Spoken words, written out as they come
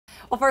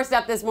Well, first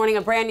up this morning,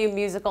 a brand new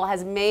musical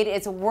has made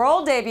its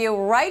world debut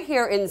right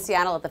here in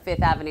Seattle at the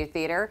Fifth Avenue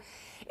Theater.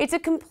 It's a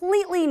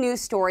completely new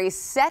story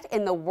set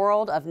in the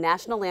world of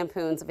National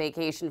Lampoon's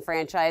Vacation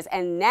franchise,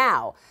 and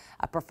now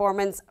a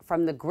performance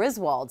from the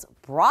Griswolds'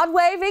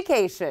 Broadway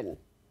Vacation.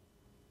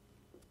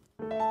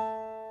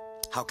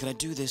 How can I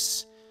do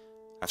this?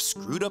 I've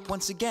screwed up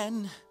once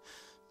again.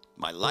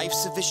 My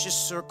life's a vicious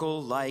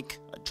circle like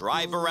a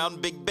drive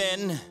around Big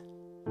Ben.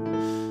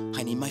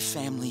 I need my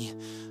family.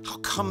 I'll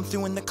come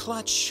through in the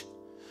clutch.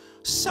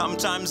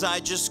 Sometimes I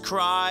just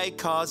cry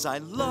 'cause I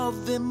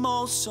love them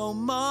all so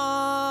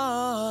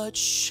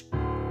much.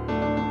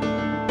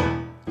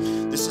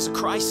 This is a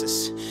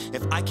crisis.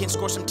 If I can't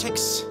score some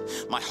ticks,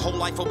 my whole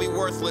life will be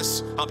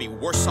worthless. I'll be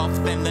worse off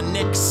than the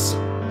Knicks.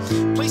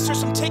 Please sell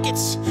some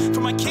tickets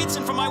for my kids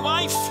and for my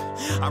wife.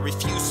 I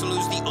refuse to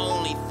lose the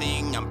only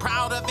thing I'm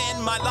proud of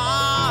in my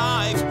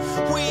life.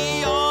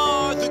 We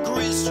are the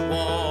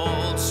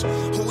Griswolds.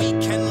 We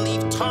can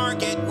leave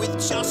Target with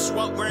just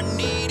what we're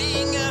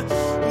needing.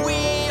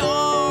 We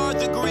are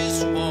the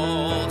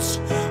Griswolds.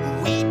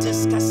 We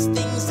discuss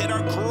things that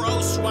are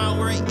gross while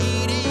we're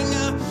eating.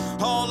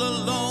 All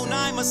alone,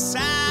 I'm a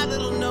sad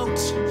little note.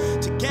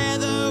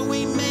 Together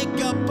we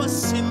make up a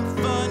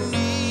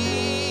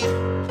symphony.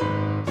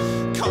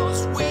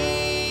 'Cause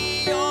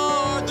we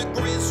are the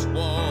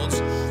Griswolds,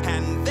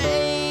 and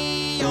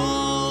they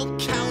all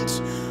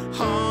count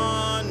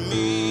on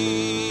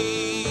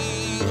me.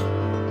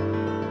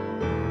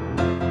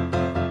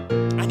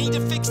 I need to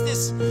fix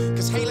this,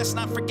 'cause hey, let's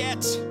not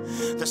forget,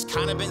 there's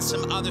kind of been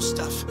some other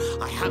stuff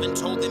I haven't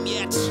told them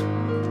yet.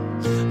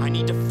 I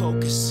need to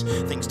focus.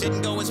 Things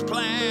didn't go as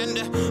planned,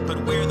 but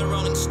we're the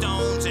Rolling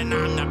Stones, and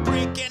I'm not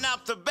breaking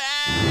up the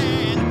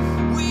band.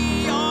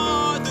 We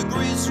are the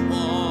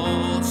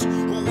Griswolds.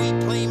 We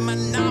play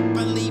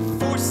Monopoly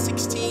for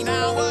 16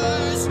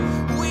 hours.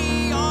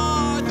 We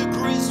are the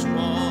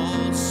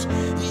Griswolds.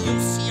 You'll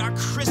see our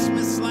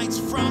Christmas lights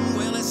from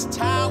Willis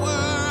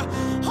Tower.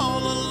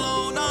 All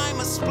alone, I'm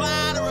a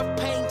splatter of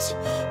paint.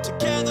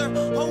 Together,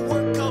 a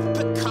work of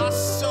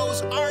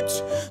Picasso's art.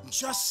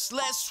 Just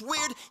less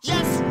weird.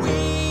 Yes,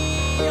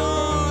 we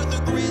are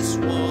the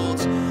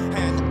Griswolds,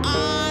 and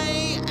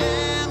I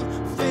am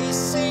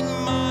facing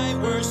my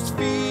worst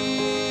fear.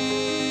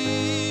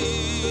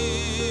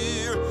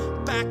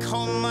 Back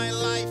home, my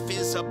life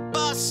is a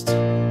bust.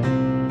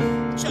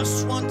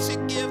 Just want to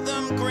give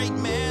them great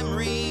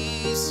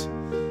memories,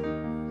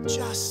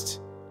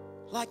 just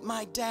like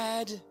my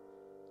dad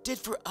did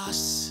for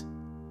us.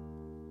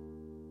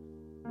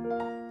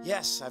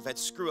 Yes, I've had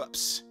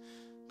screw-ups,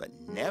 but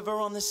never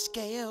on the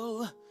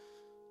scale.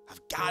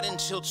 I've got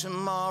until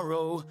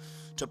tomorrow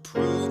to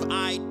prove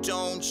I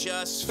don't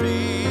just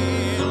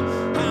fail.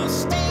 I'll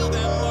steal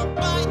them or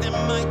buy them,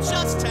 I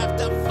just have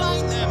to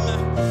find them.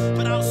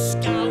 But I'll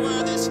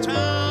scour this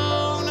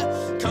town,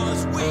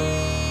 'cause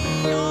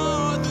we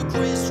are the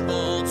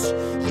Griswolds.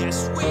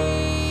 Yes,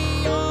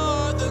 we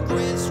are the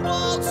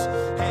Griswolds,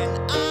 and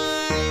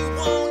I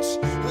won't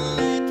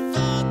let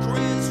the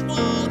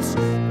Griswolds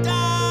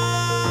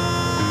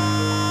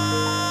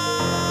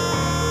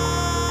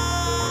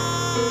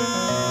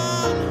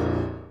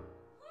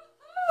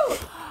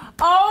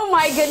Oh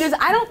my goodness,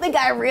 I don't think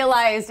I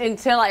realized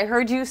until I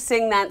heard you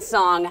sing that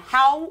song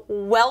how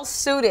well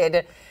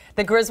suited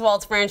the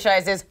Griswolds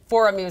franchise is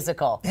for a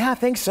musical. Yeah, I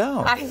think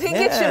so. I think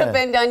it should have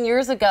been done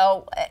years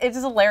ago. It's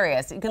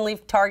hilarious. You can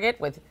leave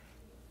Target with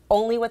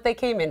only what they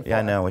came in for. Yeah,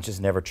 I know, which is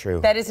never true.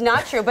 That is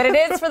not true, but it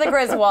is for the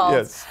Griswolds.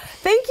 Yes.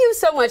 Thank you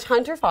so much,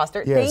 Hunter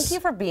Foster. Yes. Thank you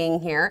for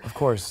being here. Of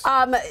course.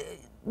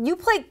 You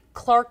played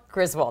Clark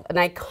Griswold, an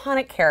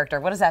iconic character.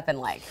 What has that been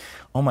like?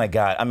 Oh my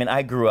God! I mean,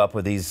 I grew up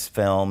with these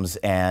films,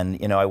 and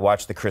you know, I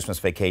watch the Christmas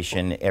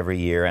Vacation every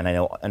year, and I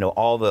know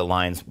all the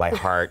lines by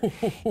heart.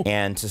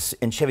 and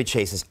Chevy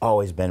Chase has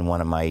always been one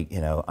of my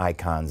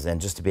icons, and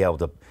just to be able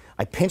to.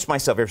 I pinch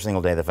myself every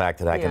single day the fact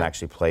that I can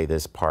actually play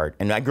this part.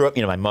 And I grew up,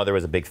 my mother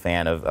was a big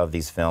fan of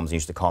these films. I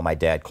used to call my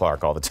dad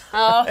Clark all the time.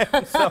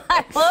 Oh, so,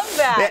 I love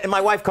that. And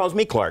my wife calls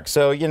me Clark,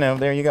 so,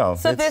 there you go.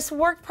 So this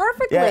worked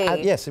perfectly. Yeah,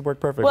 yes, it worked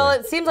perfectly. Well,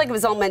 it seems like it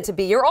was all meant to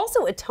be. You're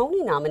also a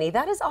Tony nominee.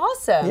 That is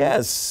awesome.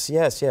 Yes.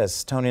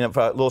 Tony,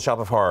 Little Shop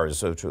of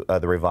Horrors,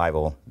 the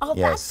revival. Oh,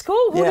 yes. that's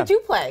cool. Who did you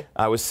play?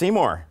 I was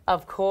Seymour.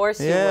 Of course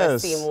you were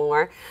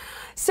Seymour.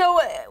 So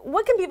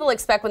what can people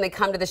expect when they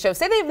come to the show?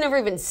 Say they've never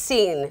even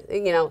seen,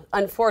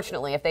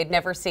 unfortunately, if they've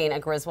never seen a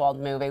Griswold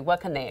movie,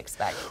 what can they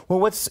expect? Well,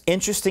 what's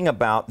interesting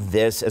about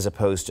this as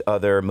opposed to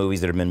other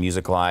movies that have been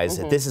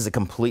musicalized, this is a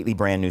completely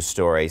brand new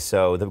story.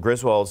 So the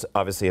Griswolds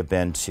obviously have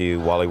been to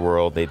Wally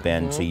World, they've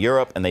been to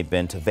Europe, and they've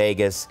been to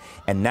Vegas.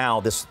 And now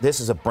this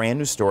is a brand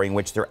new story in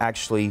which they're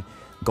actually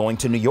going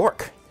to New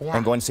York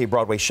and going to see a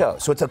Broadway show.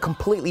 So it's a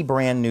completely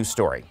brand new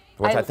story,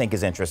 which I think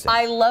is interesting.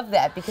 I love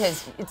that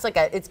because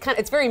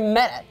it's very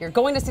meta. You're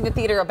going to see the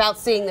theater about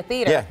seeing the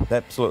theater. Yeah,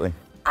 absolutely.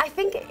 I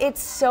think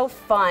it's so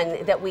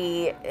fun that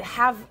we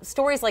have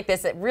stories like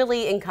this that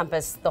really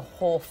encompass the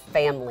whole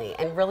family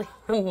and really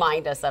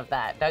remind us of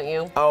that, don't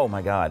you? Oh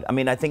my God. I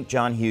mean, I think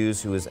John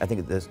Hughes, I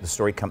think the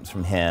story comes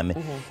from him,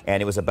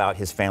 and it was about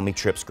his family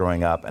trips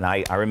growing up. And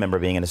I remember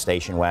being in a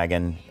station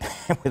wagon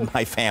with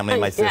my family,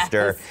 my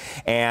sister,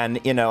 and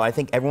you know, I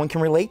think everyone can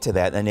relate to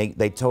that, and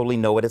they totally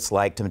know what it's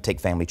like to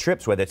take family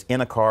trips, whether it's in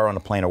a car, on a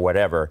plane, or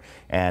whatever.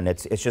 And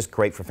it's just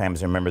great for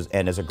families and members,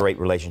 and there's a great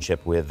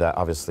relationship with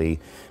obviously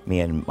me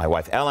and my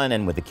wife Ellen,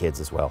 and with the kids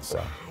as well. So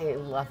I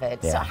love it.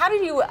 Yeah. So how do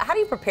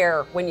you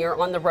prepare when you're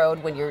on the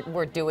road, when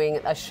we're doing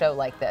a show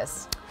like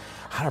this?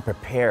 How to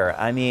prepare?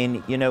 I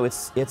mean, you know,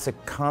 it's a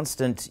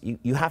constant.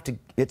 You have to.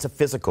 It's a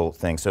physical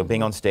thing. So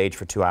being on stage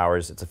for 2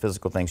 hours, it's a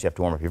physical thing. So you have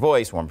to warm up your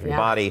voice, warm up your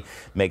body,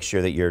 make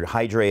sure that you're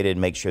hydrated,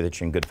 make sure that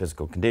you're in good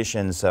physical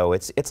condition. So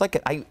it's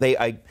like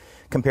I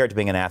compare it to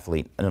being an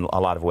athlete in a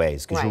lot of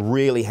ways, because you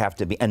really have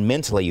to be, and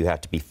mentally you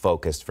have to be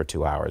focused for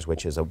 2 hours,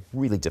 which is a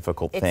really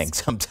difficult thing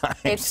sometimes.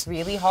 It's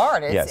really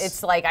hard.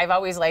 It's like I've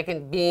always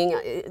likened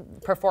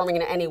performing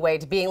in any way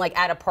to being like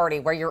at a party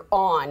where you're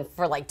on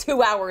for like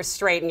 2 hours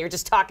straight and you're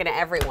just talking to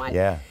everyone.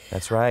 Yeah,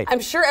 that's right. I'm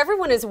sure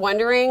everyone is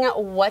wondering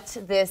what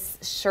this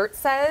shirt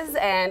says,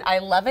 and I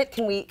love it.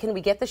 Can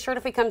we get the shirt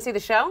if we come see the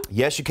show?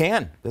 Yes, you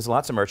can. There's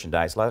lots of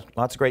merchandise, lots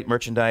of great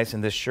merchandise in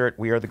this shirt.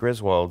 We are the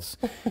Griswolds.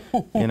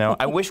 You know,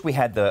 I wish we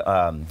had the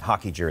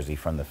hockey jersey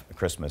from the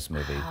Christmas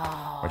movie,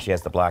 where she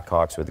has the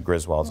Blackhawks with the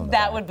Griswolds on the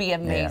back. That would be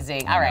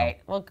amazing. Yeah, all right,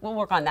 we'll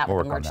work on that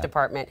with the merch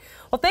department.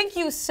 Well, thank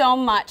you so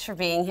much for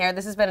being here.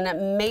 This has been an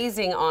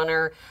amazing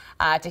honor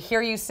to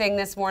hear you sing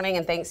this morning,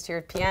 and thanks to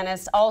your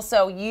pianist.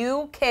 Also,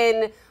 you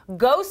can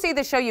go see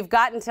the show. You've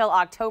got until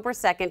October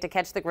 2nd to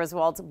catch the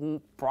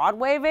Griswolds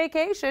Broadway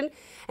Vacation,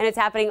 and it's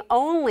happening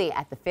only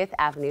at the Fifth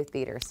Avenue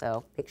Theater,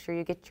 so make sure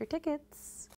you get your tickets.